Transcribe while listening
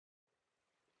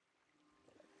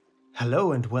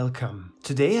Hello and welcome.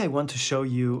 Today I want to show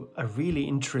you a really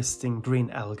interesting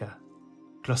green alga,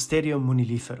 Closterium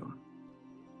moniliferum.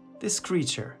 This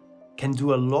creature can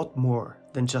do a lot more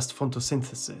than just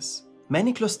photosynthesis.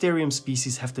 Many Closterium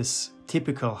species have this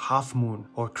typical half-moon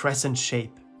or crescent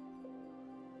shape.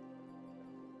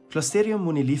 Closterium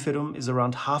moniliferum is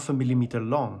around 0.5 millimeter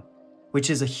long, which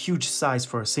is a huge size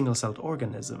for a single-celled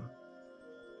organism.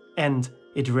 And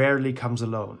it rarely comes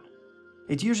alone.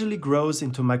 It usually grows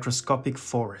into microscopic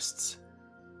forests.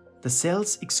 The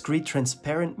cells excrete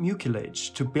transparent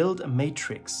mucilage to build a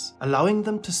matrix, allowing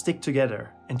them to stick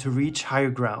together and to reach higher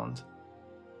ground.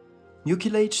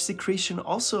 Mucilage secretion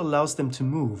also allows them to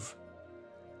move.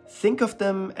 Think of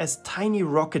them as tiny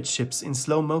rocket ships in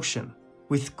slow motion,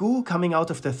 with goo coming out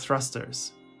of their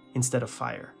thrusters instead of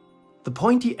fire. The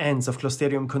pointy ends of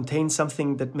Closterium contain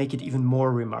something that make it even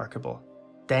more remarkable: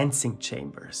 dancing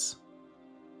chambers.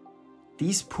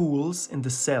 These pools in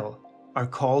the cell are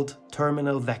called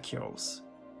terminal vacuoles.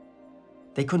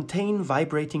 They contain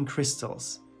vibrating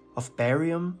crystals of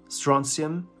barium,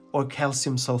 strontium, or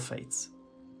calcium sulfates.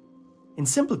 In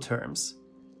simple terms,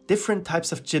 different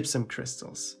types of gypsum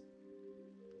crystals.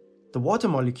 The water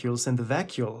molecules in the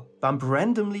vacuole bump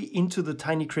randomly into the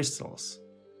tiny crystals,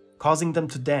 causing them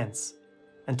to dance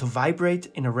and to vibrate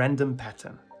in a random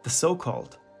pattern, the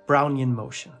so-called Brownian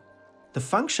motion. The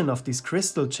function of these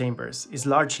crystal chambers is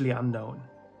largely unknown.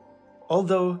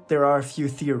 Although there are a few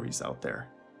theories out there.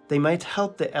 They might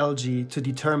help the algae to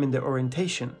determine their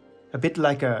orientation, a bit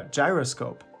like a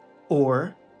gyroscope.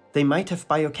 Or they might have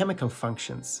biochemical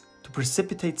functions to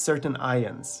precipitate certain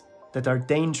ions that are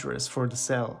dangerous for the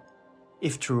cell.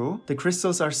 If true, the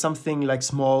crystals are something like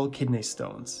small kidney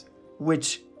stones,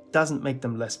 which doesn't make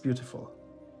them less beautiful.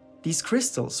 These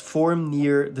crystals form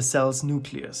near the cell's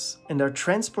nucleus and are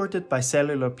transported by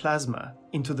cellular plasma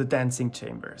into the dancing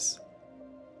chambers.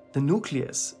 The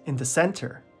nucleus in the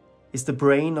center is the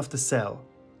brain of the cell,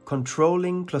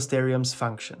 controlling Closterium's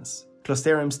functions.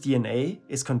 Closterium's DNA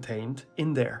is contained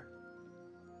in there.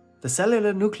 The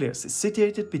cellular nucleus is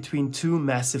situated between two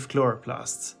massive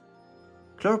chloroplasts.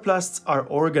 Chloroplasts are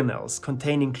organelles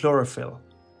containing chlorophyll,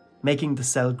 making the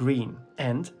cell green,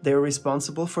 and they are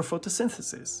responsible for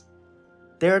photosynthesis.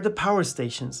 They are the power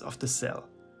stations of the cell.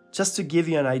 Just to give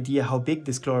you an idea how big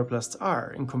these chloroplasts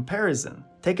are in comparison,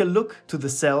 take a look to the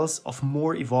cells of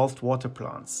more evolved water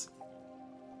plants.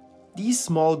 These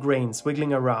small grains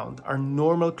wiggling around are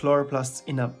normal chloroplasts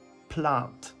in a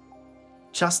plant.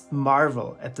 Just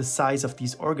marvel at the size of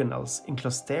these organelles in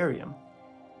Closterium.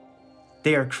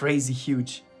 They are crazy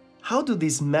huge. How do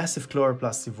these massive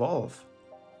chloroplasts evolve?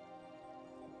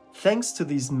 Thanks to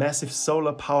these massive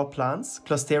solar power plants,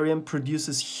 Closterium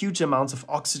produces huge amounts of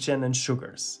oxygen and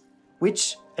sugars,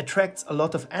 which attracts a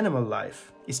lot of animal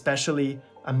life, especially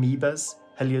amoebas,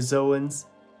 heliozoans,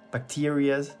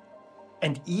 bacteria,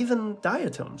 and even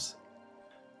diatoms.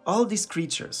 All these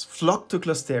creatures flock to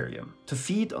Closterium to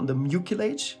feed on the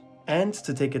mucilage and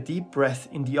to take a deep breath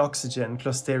in the oxygen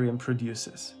Closterium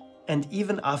produces. And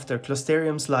even after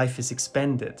Closterium's life is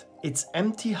expended, its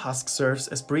empty husk serves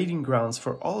as breeding grounds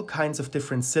for all kinds of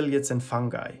different ciliates and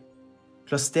fungi.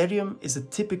 Closterium is a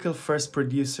typical first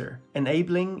producer,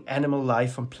 enabling animal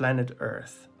life on planet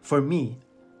Earth. For me,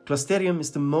 Closterium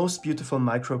is the most beautiful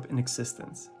microbe in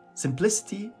existence.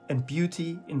 Simplicity and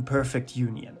beauty in perfect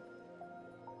union.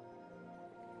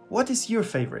 What is your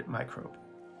favorite microbe?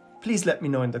 Please let me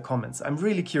know in the comments. I'm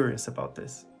really curious about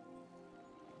this.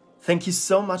 Thank you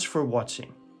so much for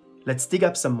watching. Let's dig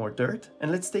up some more dirt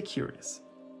and let's stay curious.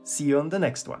 See you on the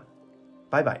next one.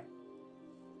 Bye bye.